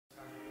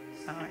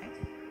All right,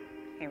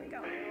 here we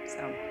go.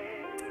 So,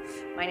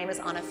 my name is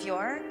Anna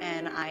Fior,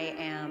 and I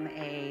am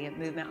a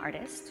movement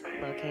artist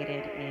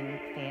located in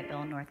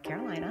Fayetteville, North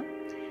Carolina,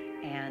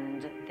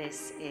 and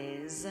this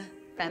is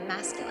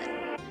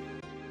FEMasculine.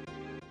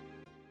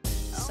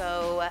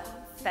 So,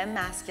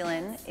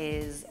 FEMasculine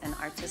is an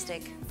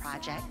artistic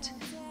project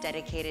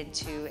dedicated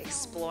to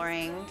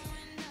exploring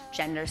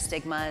gender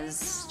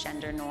stigmas,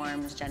 gender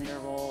norms, gender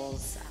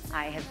roles.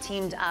 I have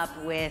teamed up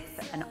with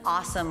an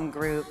awesome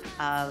group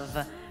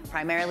of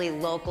primarily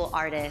local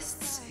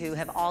artists who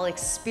have all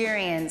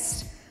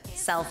experienced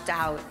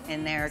self-doubt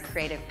in their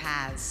creative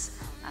paths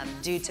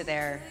due to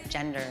their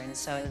gender. And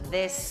so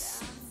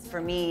this,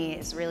 for me,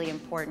 is really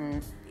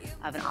important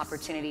of an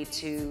opportunity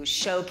to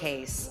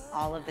showcase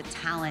all of the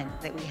talent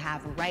that we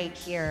have right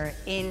here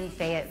in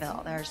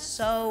Fayetteville. There are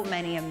so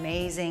many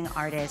amazing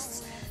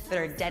artists that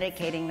are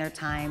dedicating their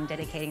time,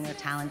 dedicating their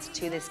talents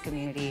to this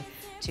community,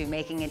 to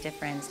making a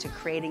difference, to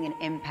creating an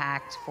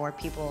impact for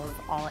people of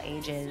all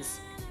ages.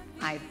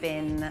 I've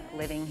been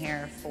living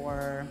here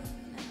for,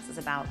 this is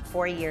about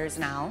 4 years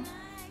now,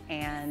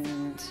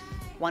 and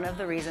one of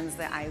the reasons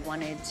that I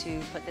wanted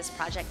to put this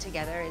project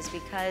together is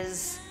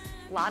because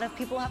a lot of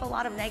people have a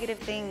lot of negative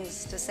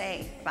things to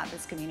say about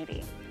this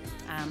community.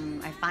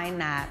 I find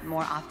that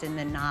more often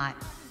than not,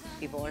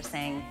 people are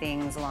saying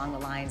things along the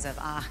lines of,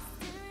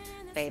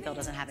 Fayetteville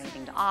doesn't have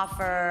anything to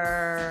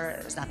offer,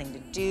 there's nothing to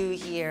do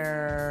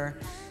here.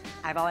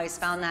 I've always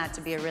found that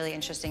to be a really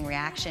interesting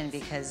reaction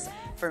because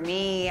for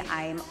me,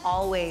 I'm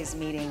always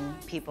meeting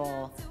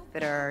people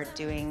that are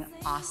doing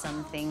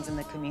awesome things in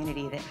the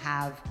community, that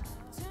have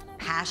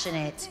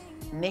passionate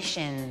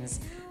missions,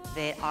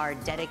 that are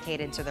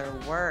dedicated to their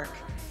work.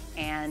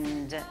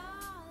 And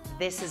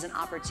this is an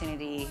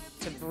opportunity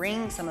to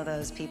bring some of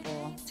those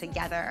people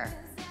together.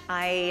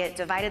 I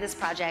divided this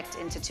project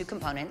into 2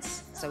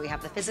 components. So we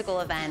have the physical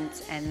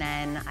event, and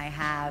then I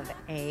have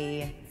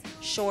a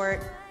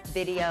short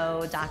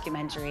video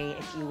documentary,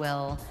 if you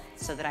will,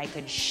 so that I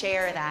could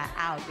share that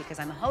out, because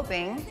I'm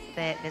hoping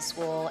that this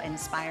will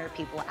inspire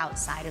people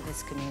outside of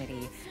this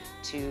community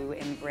to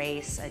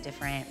embrace a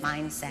different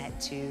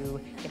mindset, to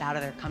get out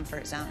of their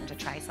comfort zone, to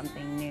try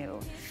something new.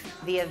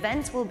 The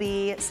event will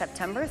be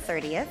September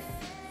 30th,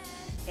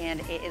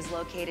 and it is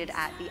located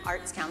at the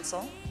Arts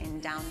Council in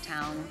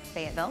downtown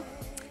Fayetteville.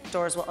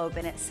 Doors will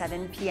open at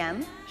 7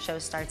 p.m. Show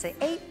starts at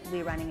 8. We'll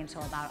be running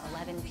until about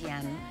 11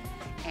 p.m.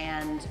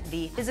 And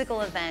the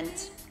physical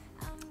event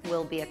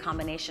will be a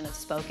combination of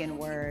spoken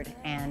word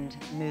and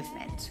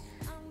movement.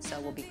 So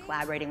we'll be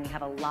collaborating. We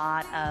have a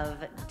lot of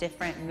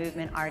different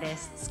movement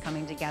artists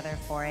coming together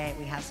for it.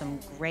 We have some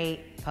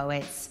great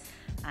poets,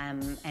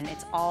 and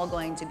it's all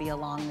going to be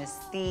along this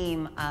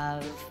theme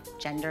of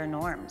gender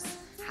norms,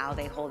 how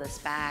they hold us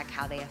back,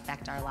 how they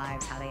affect our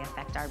lives, how they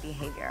affect our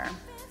behavior.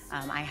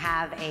 I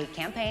have a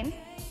campaign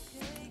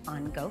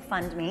on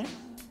GoFundMe.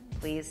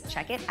 Please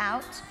check it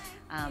out.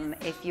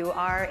 If you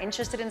are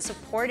interested in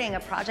supporting a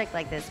project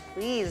like this,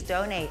 please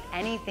donate.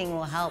 Anything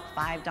will help.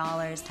 $5,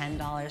 $10,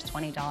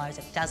 $20.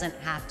 It doesn't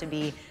have to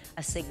be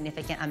a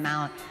significant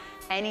amount.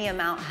 Any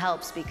amount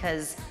helps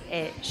because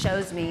it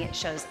shows me, it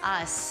shows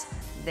us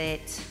that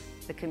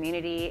the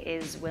community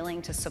is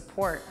willing to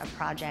support a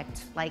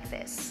project like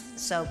this.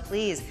 So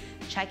please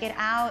check it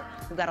out.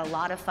 We've got a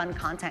lot of fun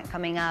content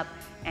coming up,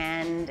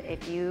 and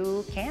if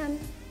you can,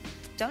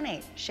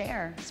 donate,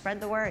 share, spread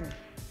the word.